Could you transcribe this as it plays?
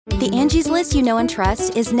The Angie's List you know and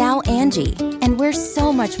trust is now Angie, and we're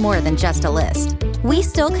so much more than just a list. We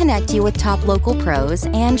still connect you with top local pros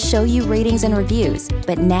and show you ratings and reviews,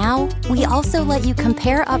 but now we also let you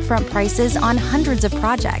compare upfront prices on hundreds of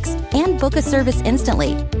projects and book a service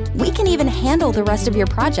instantly. We can even handle the rest of your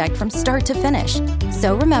project from start to finish.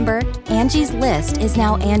 So remember, Angie's List is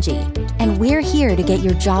now Angie, and we're here to get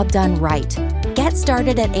your job done right. Get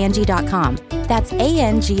started at Angie.com. That's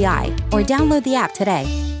ANGI, or download the app today.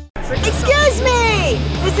 Excuse me!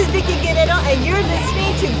 This is Vicky Guerrero, and you're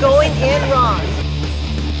listening to Going In Wrong.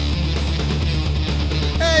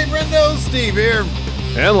 Hey, Brendo, Steve here.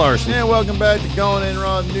 And Larson. And welcome back to Going In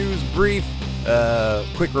Wrong News Brief.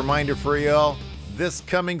 Quick reminder for y'all. This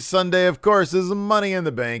coming Sunday, of course, is Money in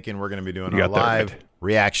the Bank, and we're going to be doing our live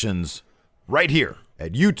reactions right here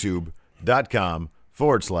at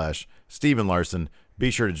youtube.com/Steven Larson.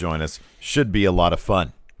 Be sure to join us. Should be a lot of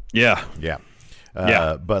fun. Yeah.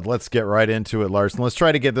 But let's get right into it, Larson. Let's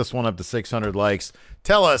try to get this one up to 600 likes.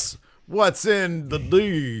 Tell us what's in the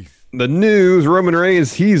news. The news, Roman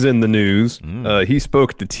Reigns, he's in the news. He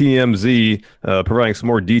spoke to TMZ, providing some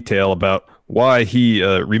more detail about why he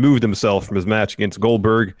removed himself from his match against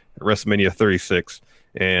Goldberg at WrestleMania 36.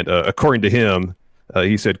 And according to him,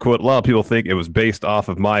 he said, quote, "A lot of people think it was based off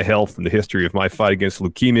of my health and the history of my fight against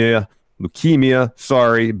leukemia,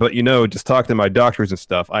 sorry, but just talk to my doctors and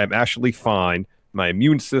stuff. I am actually fine. My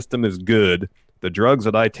immune system is good. The drugs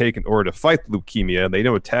that I take in order to fight leukemia, they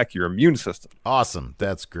don't attack your immune system." Awesome.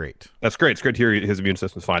 That's great. That's great. It's great to hear his immune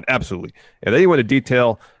system's fine. Absolutely. And then he went to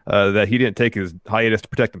detail that he didn't take his hiatus to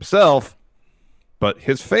protect himself, but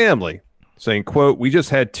his family, saying, quote, "We just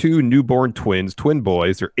had 2 newborn twins, twin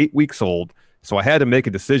boys. They're 8 weeks old, so I had to make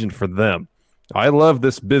a decision for them. I love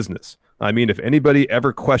this business. I mean, if anybody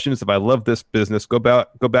ever questions if I love this business, go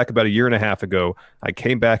back about a year and a half ago. I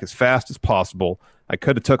came back as fast as possible. I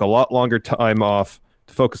could have took a lot longer time off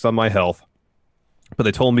to focus on my health. But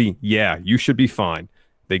they told me, yeah, you should be fine.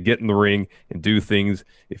 They get in the ring and do things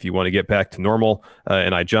if you want to get back to normal.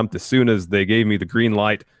 And I jumped as soon as they gave me the green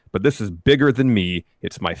light. But this is bigger than me.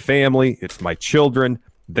 It's my family. It's my children.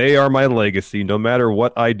 They are my legacy. No matter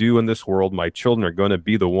what I do in this world, my children are going to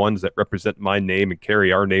be the ones that represent my name and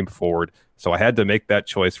carry our name forward. So I had to make that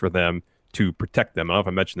choice for them to protect them." I don't know if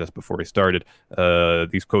I mentioned this before we started.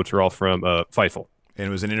 These quotes are all from Fightful. And it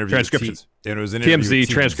was an interview. Transcriptions. And it was an interview TMZ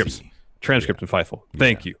transcripts. Transcript and Fightful.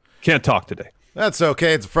 Thank you. Can't talk today. That's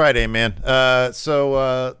okay. It's a Friday, man.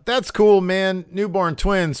 So that's cool, man. Newborn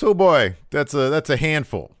twins. Oh boy, that's a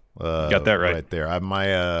handful. Got that right there.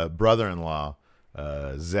 My brother-in-law,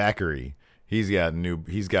 Zachary. He's got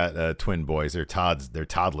twin boys. They're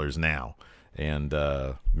toddlers now. And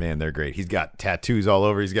man, they're great. He's got tattoos all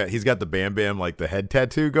over. He's got the Bam Bam, like the head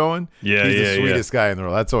tattoo going. Yeah, he's the sweetest guy in the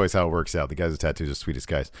world. That's always how it works out. The guys with tattoos are the sweetest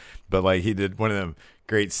guys. But like he did one of them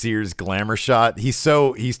great Sears glamour shot. He's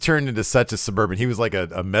turned into such a suburban. He was like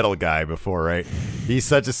a metal guy before, right? He's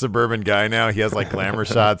such a suburban guy now. He has like glamour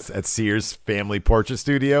shots at Sears family portrait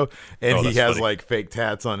studio, and he has funny, like fake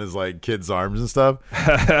tats on his like kids' arms and stuff.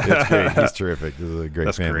 It's great. He's terrific. This is a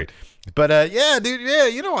great family. Great. But yeah, dude,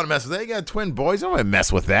 you don't want to mess with that. You got twin boys. You don't want to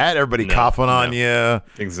mess with that. Everybody coughing on you.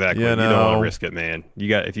 Exactly. You don't want to risk it, man.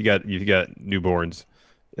 If you got newborns,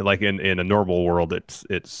 like in a normal world,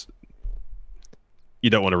 it's you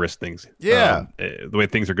don't want to risk things. Yeah. The way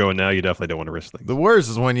things are going now, you definitely don't want to risk things. The worst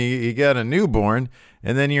is when you got a newborn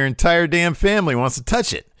and then your entire damn family wants to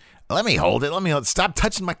touch it. Let me hold it. Stop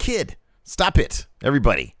touching my kid. Stop it,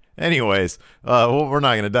 everybody. Anyways, we're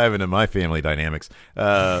not going to dive into my family dynamics.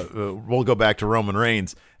 We'll go back to Roman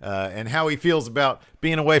Reigns and how he feels about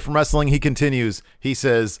being away from wrestling. He continues. He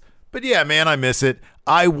says, "But yeah, man, I miss it.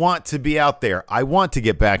 I want to be out there. I want to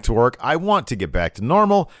get back to work. I want to get back to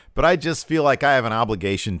normal, but I just feel like I have an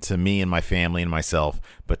obligation to me and my family and myself,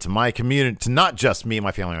 but to my community, to not just me and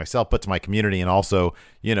my family and myself, but to my community, and also,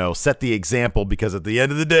 set the example, because at the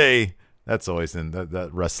end of the day," that's always in that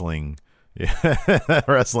wrestling. Yeah,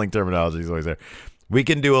 wrestling terminology is always there. "We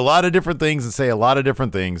can do a lot of different things and say a lot of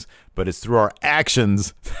different things, but it's through our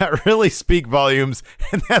actions that really speak volumes,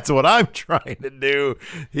 and that's what I'm trying to do."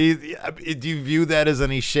 Do you view that as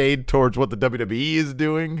any shade towards what the WWE is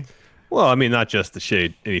doing? Well, I mean, not just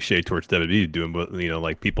any shade towards WWE doing, but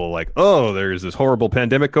like people like, oh, there's this horrible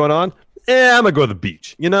pandemic going on. I'm gonna go to the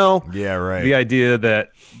beach. Yeah, right. The idea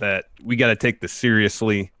that we got to take this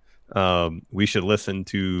seriously. We should listen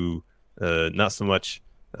to. Not so much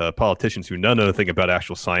politicians who know nothing about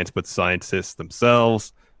actual science, but scientists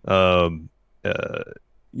themselves. It's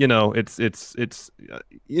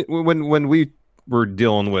when we were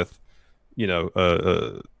dealing with,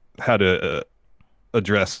 how to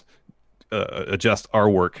address adjust our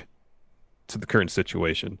work to the current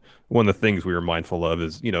situation. One of the things we were mindful of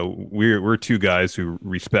is, we're two guys who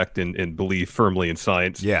respect and believe firmly in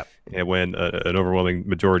science. Yeah. And when an overwhelming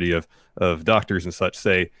majority of doctors and such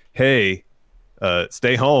say, hey,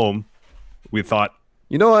 stay home, we thought,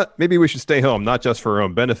 you know what, maybe we should stay home, not just for our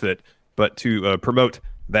own benefit, but to promote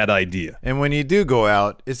that idea. And when you do go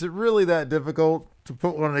out, is it really that difficult to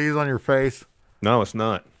put one of these on your face? No, it's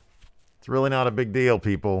not. It's really not a big deal,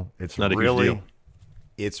 people. It's not really, a huge deal.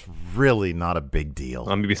 It's really not a big deal. I'm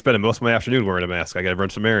going to be spending most of my afternoon wearing a mask. I got to run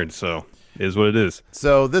some errands, so it is what it is.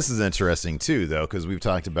 So this is interesting, too, though, because we've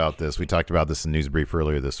talked about this. We talked about this in News Brief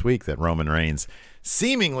earlier this week, that Roman Reigns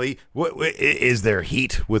seemingly, is there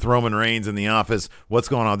heat with Roman Reigns in the office? What's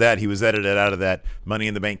going on with that? He was edited out of that Money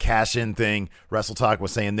in the Bank cash-in thing. WrestleTalk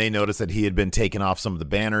was saying they noticed that he had been taken off some of the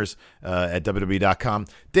banners at WWE.com.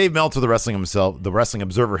 Dave Meltzer, the Wrestling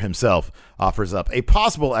Observer himself, offers up a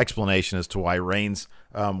possible explanation as to why Reigns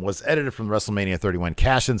was edited from the WrestleMania 31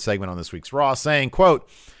 cash-in segment on this week's Raw, saying, quote,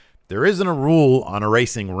 "There isn't a rule on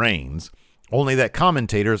erasing Reigns, only that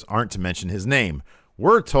commentators aren't to mention his name.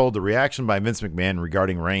 We're told the reaction by Vince McMahon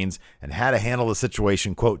regarding Reigns and how to handle the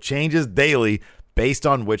situation, quote, changes daily based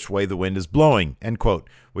on which way the wind is blowing, end quote,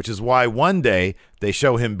 which is why one day they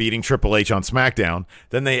show him beating Triple H on SmackDown,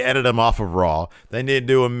 then they edit him off of Raw, then they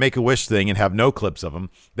do a Make-A-Wish thing and have no clips of him,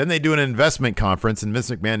 then they do an investment conference and Vince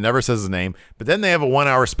McMahon never says his name, but then they have a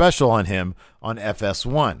 1-hour special on him on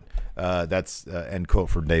FS1. That's end quote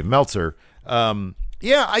from Dave Meltzer. I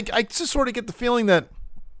just sort of get the feeling that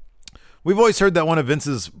we've always heard that one of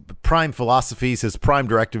Vince's prime philosophies, his prime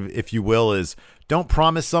directive, if you will, is don't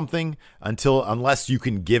promise something unless you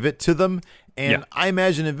can give it to them. And I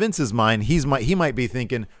imagine in Vince's mind, he might be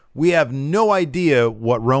thinking, we have no idea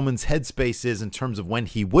what Roman's headspace is in terms of when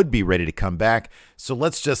he would be ready to come back. So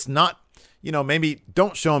let's just not, maybe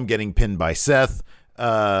don't show him getting pinned by Seth.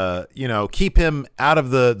 Keep him out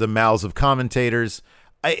of the mouths of commentators.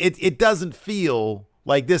 It doesn't feel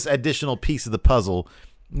like this additional piece of the puzzle.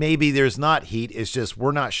 Maybe there's not heat. It's just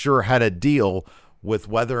we're not sure how to deal with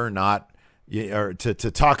whether or not or to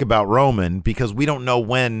talk about Roman because we don't know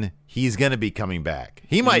when he's going to be coming back.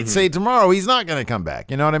 He might say tomorrow he's not going to come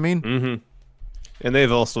back. You know what I mean? Mm-hmm. And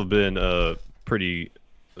they've also been pretty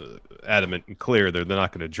adamant and clear they're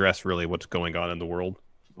not going to address really what's going on in the world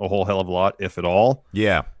a whole hell of a lot, if at all.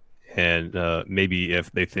 Yeah. And maybe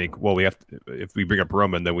if they think, well, if we bring up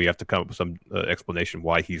Roman, then we have to come up with some explanation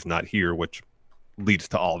why he's not here, which leads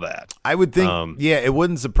to all that. I would think, it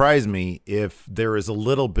wouldn't surprise me if there is a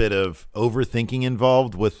little bit of overthinking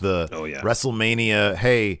involved with the WrestleMania.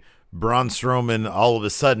 Hey, Braun Strowman all of a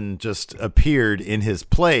sudden just appeared in his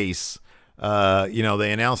place.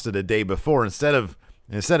 They announced it a day before instead of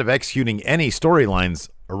executing any storylines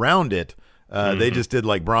around it. They just did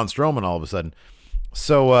like Braun Strowman all of a sudden.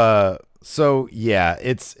 So yeah,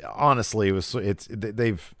 it's honestly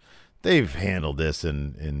they've handled this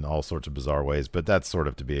in all sorts of bizarre ways, but that's sort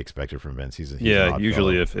of to be expected from Vince. He's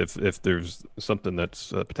usually fellow. if there's something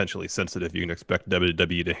that's potentially sensitive, you can expect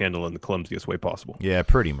WWE to handle it in the clumsiest way possible. Yeah,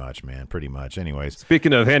 pretty much, man. Pretty much. Anyways,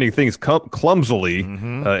 speaking of handling things clumsily,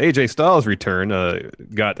 AJ Styles' return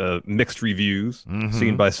got mixed reviews,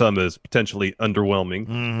 seen by some as potentially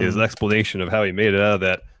underwhelming. His explanation of how he made it out of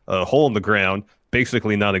that hole in the ground,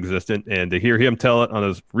 basically non-existent, and to hear him tell it on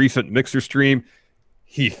his recent Mixer stream,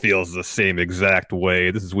 he feels the same exact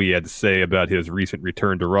way. This is what he had to say about his recent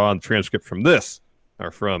return to Raw. And transcript from this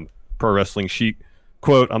are from Pro Wrestling Sheet.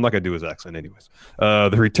 Quote, I'm not going to do his accent anyways.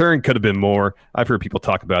 The return could have been more. I've heard people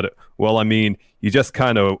talk about it. Well, I mean, you just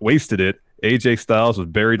kind of wasted it. AJ Styles was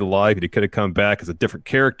buried alive, and he could have come back as a different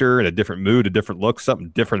character, in a different mood, a different look, something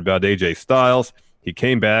different about AJ Styles. He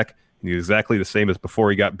came back, and he was exactly the same as before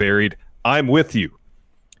he got buried. I'm with you.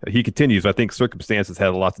 He continues, I think circumstances had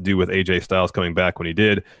a lot to do with AJ Styles coming back when he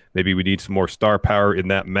did. Maybe we need some more star power in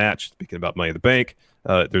that match. Speaking about Money in the Bank,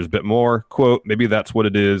 there's a bit more. Quote, maybe that's what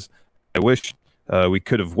it is. I wish we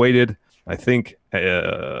could have waited. I think,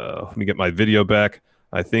 let me get my video back.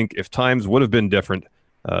 I think if times would have been different,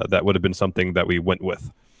 that would have been something that we went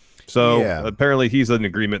with. So apparently he's in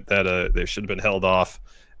agreement that they should have been held off.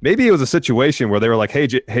 Maybe it was a situation where they were like, hey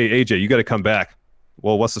AJ, you got to come back.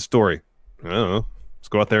 Well, what's the story? I don't know. Let's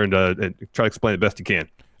go out there and try to explain it best you can.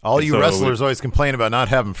 All you wrestlers always complain about not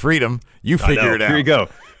having freedom. You figure it out. Here you go.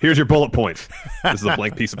 Here's your bullet points. This is a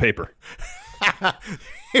blank piece of paper.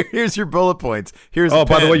 Here's your bullet points. By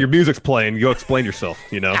the way, your music's playing. Go explain yourself,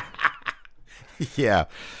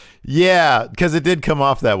 Yeah, because it did come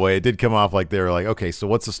off that way. It did come off like they were like, okay, so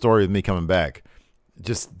what's the story of me coming back?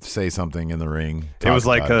 Just say something in the ring. It was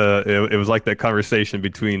like it. it was like that conversation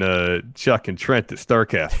between Chuck and Trent at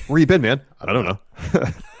Starcast. Where you been, man? I don't know.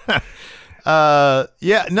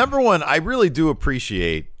 Yeah, number one, I really do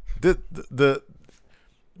appreciate the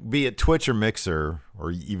be it Twitch or Mixer or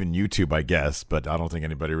even YouTube, I guess, but I don't think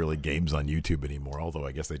anybody really games on YouTube anymore, although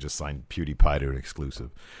I guess they just signed PewDiePie to an exclusive.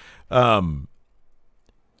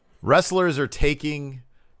 Wrestlers are taking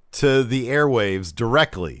to the airwaves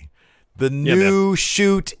directly the new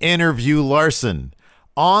shoot interview Larson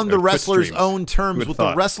on the wrestler's own terms, with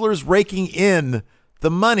the wrestlers raking in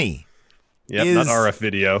the money. Yep, not RF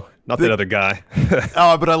Video, not that other guy.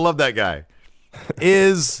 Oh, but I love that guy.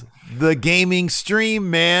 Is the gaming stream,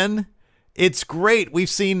 man. It's great. We've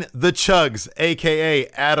seen the Chugs, a.k.a.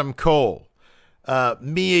 Adam Cole,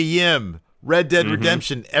 Mia Yim, Red Dead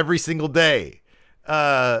Redemption every single day.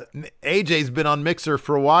 AJ's been on Mixer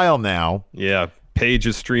for a while now. Yeah, Paige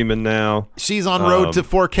is streaming now. She's on road to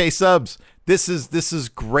 4K subs. This is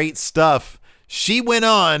great stuff. She went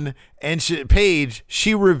on and Paige,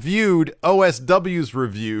 she reviewed OSW's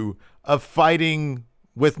review of Fighting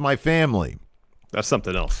with My Family. That's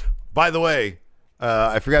something else. By the way,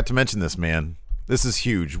 I forgot to mention this, man. This is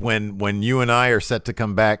huge. When you and I are set to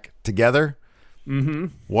come back together,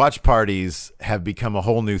 watch parties have become a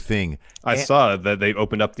whole new thing. I saw that they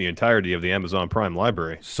opened up the entirety of the Amazon Prime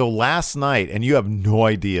library. So last night, and you have no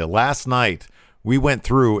idea, last night we went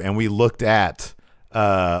through and we looked at,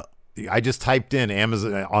 I just typed in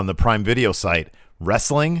Amazon on the Prime Video site,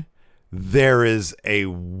 wrestling. There is a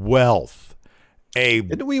wealth.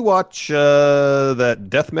 Didn't we watch that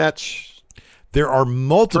deathmatch? There are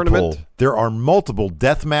multiple tournament? There are multiple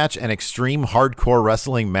deathmatch and extreme hardcore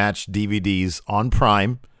wrestling match DVDs on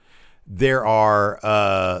Prime. There are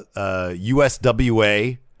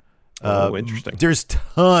USWA. Interesting. There's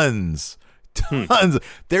tons.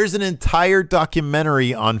 There's an entire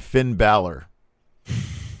documentary on Finn Balor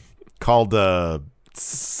called Real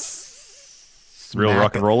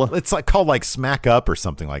Rock and Rolla. It's called Smack Up or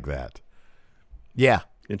something like that. Yeah.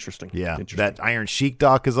 Interesting. Yeah. That Iron Sheik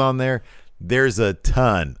doc is on there. There's a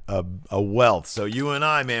ton of a wealth. So you and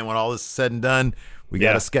I, man, when all this is said and done, we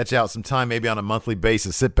got to sketch out some time, maybe on a monthly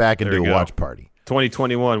basis, sit back and do a watch party.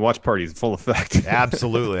 2021 watch party is full effect.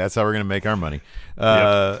 Absolutely. That's how we're going to make our money.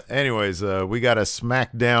 Anyways, we got a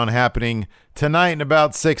SmackDown happening tonight in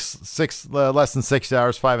about less than 6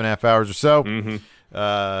 hours, 5.5 hours or so.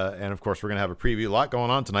 And of course, we're going to have a preview. A lot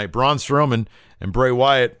going on tonight. Braun Strowman and Bray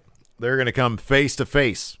Wyatt, they're going to come face to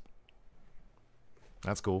face.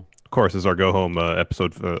 That's cool. Of course, is our go-home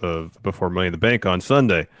episode before Money in the Bank on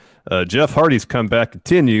Sunday. Jeff Hardy's comeback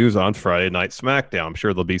continues on Friday Night SmackDown. I'm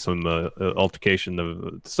sure there'll be some altercation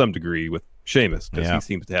to some degree with Sheamus because he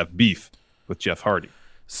seems to have beef with Jeff Hardy.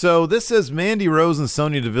 So this says Mandy Rose and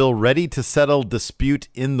Sonya Deville ready to settle dispute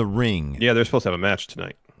in the ring. Yeah, they're supposed to have a match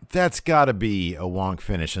tonight. That's got to be a wonk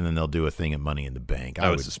finish, and then they'll do a thing at Money in the Bank. I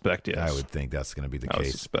would suspect, yes. I would think that's going to be the case. I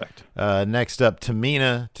would suspect. Next up,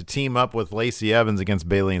 Tamina to team up with Lacey Evans against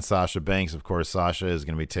Bayley and Sasha Banks. Of course, Sasha is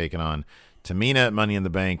going to be taking on Tamina at Money in the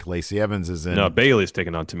Bank. Lacey Evans is in. No, Bayley's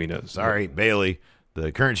taking on Tamina. Sorry, Bayley,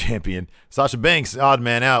 the current champion. Sasha Banks, odd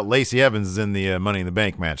man out. Lacey Evans is in the Money in the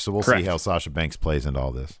Bank match. So we'll see how Sasha Banks plays into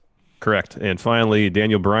all this. Correct. And finally,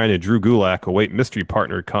 Daniel Bryan and Drew Gulak await mystery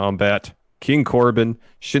partner combat. King Corbin,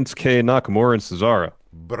 Shinsuke Nakamura, and Cesaro.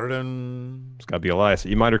 It's got to be Elias.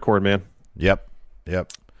 You might record, man. Yep.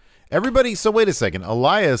 Everybody. So wait a second.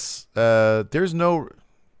 Elias, there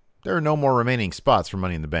are no more remaining spots for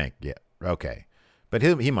Money in the Bank yet. Okay. But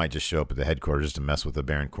he might just show up at the headquarters just to mess with the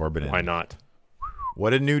Baron Corbin. Why not? What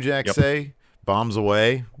did New Jack say? Bombs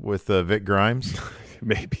away with Vic Grimes?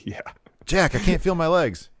 Maybe, yeah. Jack, I can't feel my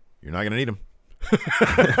legs. You're not going to need them.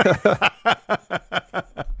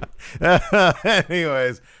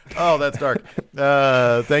 Anyways, that's dark.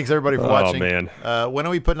 Thanks everybody for watching. Oh man, when are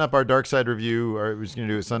we putting up our Dark Side review? Are we just gonna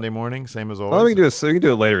do it Sunday morning, same as always? Well, we can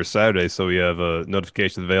do it later Saturday, so we have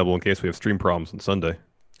notifications available in case we have stream problems on Sunday.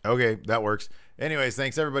 Okay, that works. Anyways,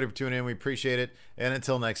 thanks everybody for tuning in. We appreciate it, and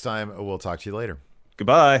until next time, we'll talk to you later.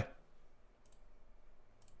 Goodbye.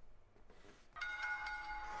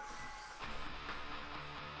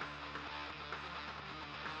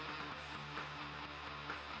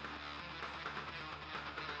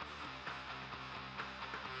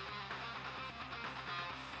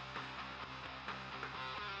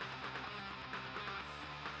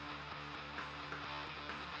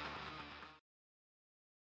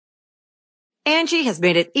 Angie has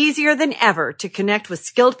made it easier than ever to connect with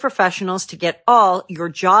skilled professionals to get all your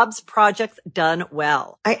jobs projects done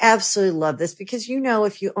well. I absolutely love this because,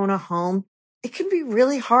 if you own a home, it can be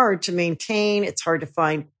really hard to maintain. It's hard to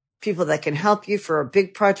find people that can help you for a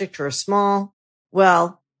big project or a small.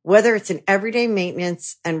 Well, whether it's in everyday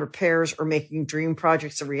maintenance and repairs or making dream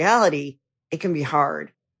projects a reality, it can be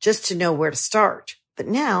hard just to know where to start. But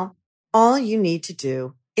now, all you need to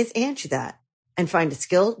do is Angie that and find a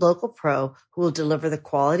skilled local pro who will deliver the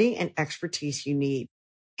quality and expertise you need.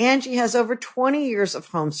 Angie has over 20 years of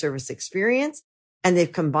home service experience, and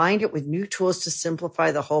they've combined it with new tools to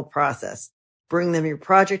simplify the whole process. Bring them your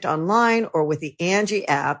project online or with the Angie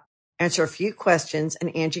app, answer a few questions,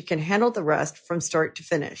 and Angie can handle the rest from start to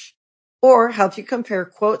finish. Or help you compare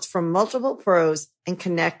quotes from multiple pros and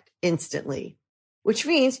connect instantly, which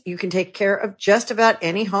means you can take care of just about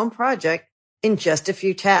any home project in just a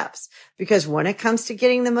few taps. Because when it comes to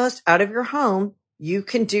getting the most out of your home, you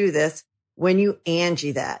can do this when you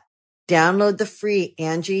Angie that. Download the free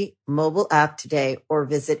Angie mobile app today or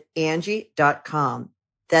visit Angie.com.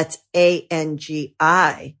 That's ANGI.com.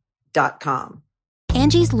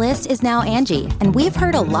 Angie's List is now Angie, and we've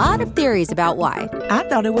heard a lot of theories about why. I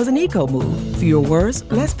thought it was an eco move. Fewer words,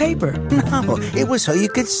 less paper. No, it was so you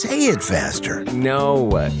could say it faster. No,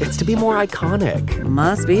 it's to be more iconic.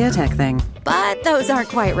 Must be a tech thing. But those aren't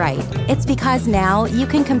quite right. It's because now you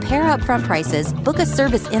can compare upfront prices, book a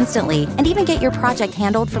service instantly, and even get your project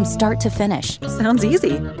handled from start to finish. Sounds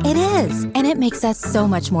easy. It is, and it makes us so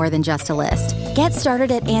much more than just a list. Get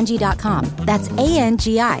started at Angie.com. That's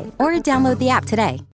ANGI, or download the app today.